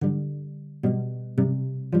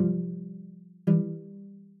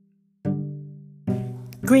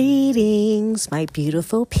Greetings, my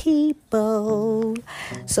beautiful people.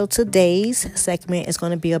 So today's segment is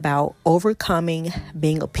going to be about overcoming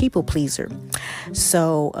being a people pleaser.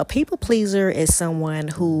 So a people pleaser is someone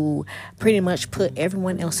who pretty much put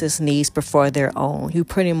everyone else's needs before their own. You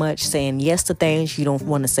pretty much saying yes to things you don't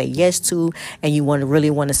want to say yes to, and you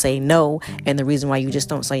really want to say no. And the reason why you just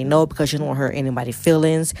don't say no because you don't hurt anybody's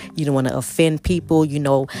feelings. You don't want to offend people.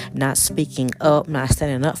 Not speaking up, not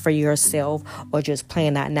standing up for yourself, or just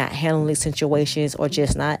playing out, not handling situations, or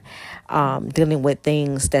just not dealing with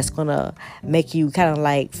things that's gonna make you kind of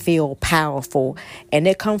like feel powerful. And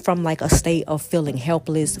it come from like a state of feeling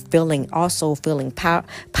helpless, feeling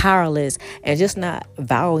powerless, and just not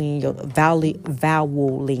valuing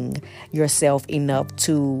yourself enough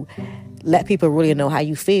to let people really know how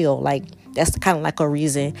you feel. Like that's kind of like a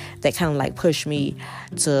reason that kind of like pushed me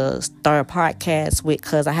to start a podcast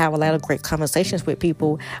because I have a lot of great conversations with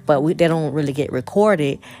people, but they don't really get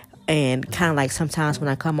recorded. And kind of like sometimes when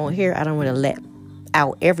I come on here, I don't really let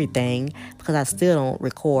out everything because I still don't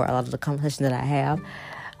record a lot of the conversations that I have.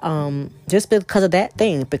 Just because of that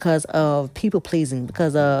thing, because of people pleasing,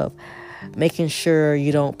 because of making sure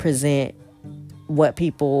you don't present what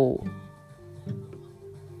people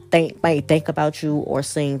might think about you, or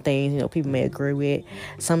saying things people may agree with.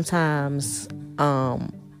 Sometimes a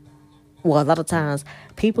lot of times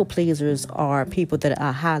people pleasers are people that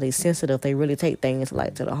are highly sensitive. They really take things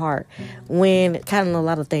like to the heart, when kind of a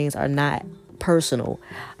lot of things are not personal.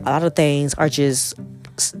 A lot of things are just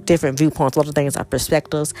different viewpoints. A lot of things are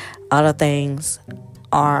perspectives. A lot of things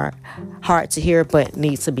are hard to hear but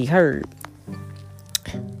needs to be heard.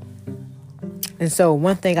 And so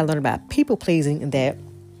one thing I learned about people pleasing is that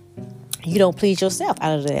you don't please yourself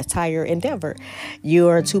out of the entire endeavor.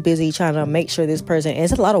 You're too busy trying to make sure this person, and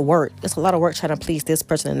it's a lot of work. It's a lot of work trying to please this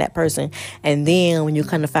person and that person. And then when you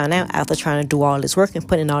kind of find out after trying to do all this work and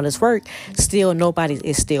put in all this work, still nobody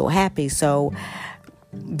is still happy. So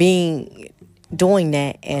doing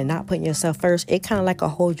that and not putting yourself first, it kind of like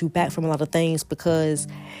hold you back from a lot of things because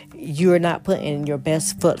you're not putting your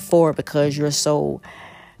best foot forward because you're so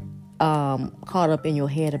caught up in your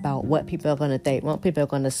head about what people are going to think, what people are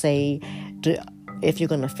going to say, if you're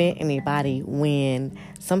going to offend anybody, when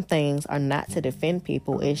some things are not to defend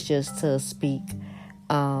people. It's just to speak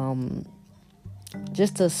your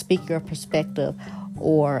perspective,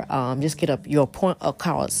 or just get up your point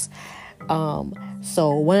across.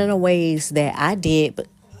 So one of the ways that I did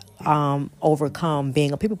overcome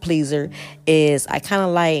being a people pleaser is I kind of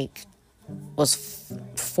like was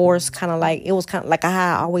forced, kind of like, it was kind of like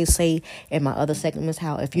how I always say in my other segments,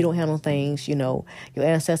 how if you don't handle things, your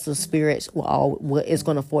ancestral spirits is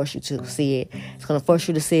going to force you to see it. It's going to force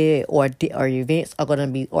you to see it, or events are going to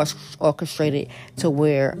be orchestrated to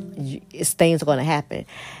where things are going to happen.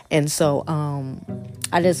 And so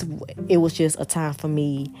it was just a time for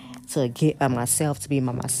me to get by myself, to be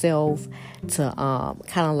by myself, to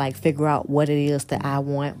kind of like figure out what it is that I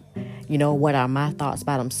want. What are my thoughts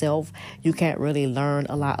about myself? You can't really learn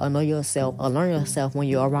a lot or know yourself or learn yourself when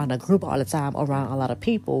you're around a group all the time, around a lot of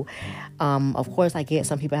people. Of course, I get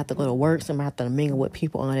some people have to go to work, some have to mingle with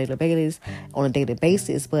people on a daily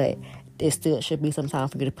basis, but it still should be some time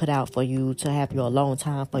for you to put out, for you to have your alone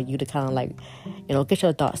time, for you to kind of like, get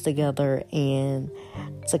your thoughts together and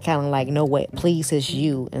to kind of like know what pleases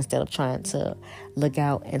you instead of trying to look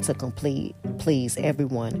out and to please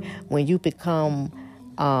everyone. When you become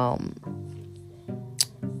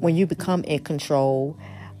in control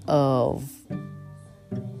of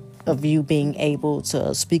you being able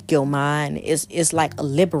to speak your mind, it's like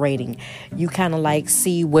liberating. You kind of like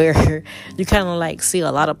see a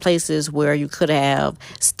lot of places where you could have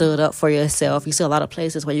stood up for yourself. You see a lot of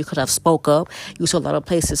places where you could have spoke up. You see a lot of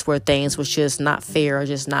places where things was just not fair or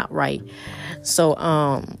just not right. So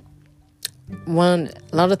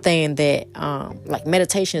another thing that like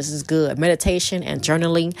meditation is good. Meditation and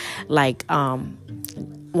journaling. Like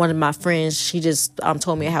one of my friends, she just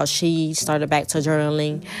told me how she started back to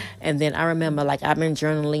journaling. And then I remember, like, I've been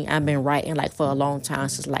writing like for a long time,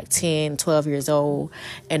 since like 10, 12 years old.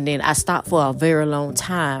 And then I stopped for a very long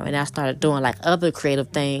time and I started doing like other creative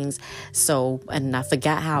things. And I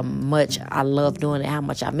forgot how much I love doing it, how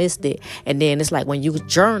much I missed it. And then it's like when you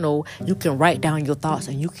journal, you can write down your thoughts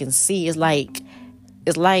and you can see, it's like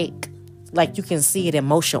you can see it in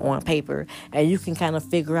motion on paper, and you can kind of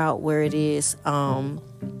figure out where it is. I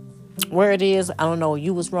don't know,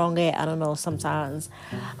 you was wrong at. I don't know, sometimes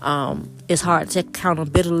it's hard to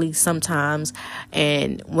accountability sometimes.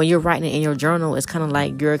 And when you're writing it in your journal, it's kind of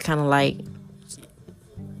like you're kind of like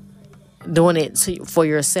doing it for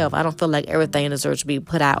yourself. I don't feel like everything deserves to be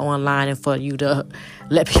put out online and for you to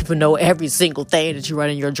let people know every single thing that you write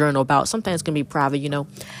in your journal about. Some things can be private.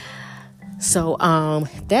 So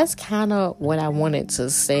that's kind of what I wanted to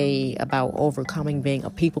say about overcoming being a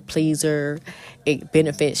people pleaser. It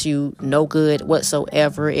benefits you no good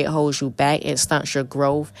whatsoever. It holds you back. It stunts your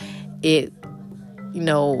growth. It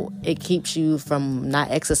keeps you from not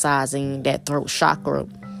exercising that throat chakra,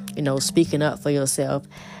 speaking up for yourself.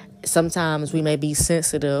 Sometimes we may be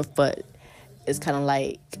sensitive, but it's kind of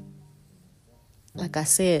like I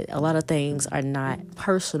said, a lot of things are not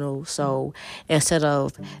personal. So instead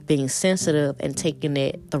of being sensitive and taking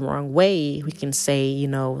it the wrong way, we can say,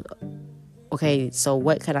 okay, so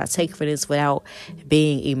what can I take for this without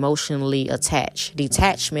being emotionally attached?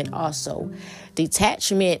 Detachment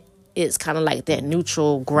is kind of like that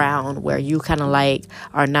neutral ground where you kind of like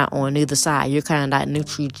are not on either side. You're kind of not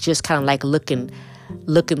neutral. You just kind of like looking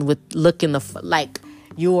I'm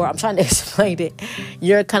trying to explain it.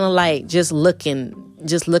 You're kind of like just looking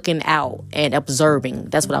out and observing.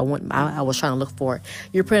 That's what I was trying to look for.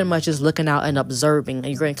 You're pretty much just looking out and observing, and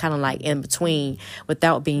you're kind of like in between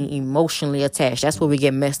without being emotionally attached. That's where we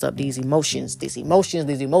get messed up. These emotions,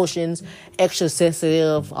 extra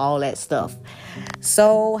sensitive, all that stuff.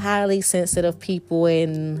 So highly sensitive people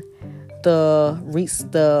in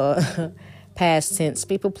the past tense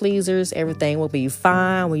people pleasers, everything will be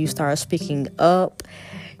fine when you start speaking up.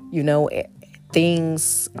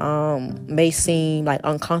 Things may seem like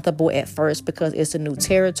uncomfortable at first because it's a new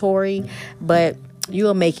territory, but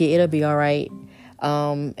you'll make it. It'll be all right.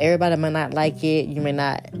 Everybody might not like it. You may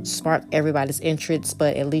not spark everybody's interest,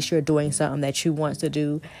 but at least you're doing something that you want to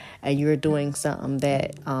do, and you're doing something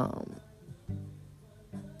that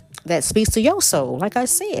speaks to your soul. Like I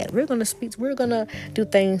said, we're gonna do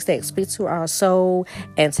things that speak to our soul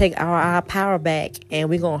and take our power back, and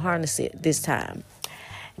we're gonna harness it this time.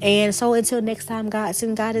 And so until next time, gods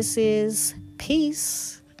and goddesses,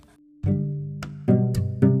 peace.